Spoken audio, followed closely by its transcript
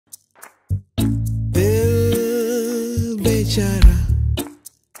bechara,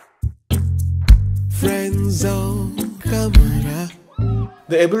 friends on camera.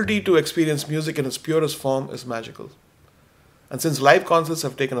 The ability to experience music in its purest form is magical. And since live concerts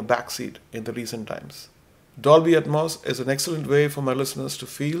have taken a backseat in the recent times, Dolby Atmos is an excellent way for my listeners to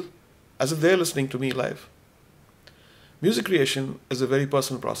feel as if they're listening to me live. Music creation is a very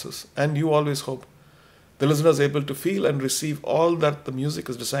personal process, and you always hope the listener is able to feel and receive all that the music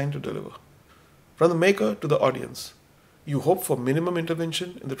is designed to deliver. From the maker to the audience, you hope for minimum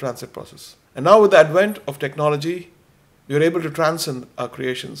intervention in the transit process. And now with the advent of technology, we are able to transcend our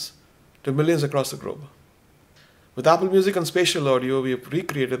creations to millions across the globe. With Apple Music and Spatial Audio, we have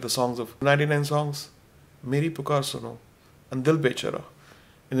recreated the songs of 99 songs, Meri Pukar Suno, and Dil Bechara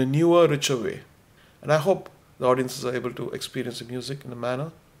in a newer, richer way. And I hope the audiences are able to experience the music in the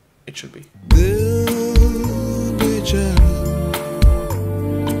manner it should be. Dil bechara,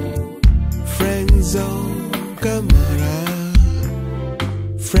 friends on camera,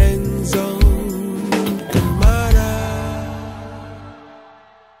 friends on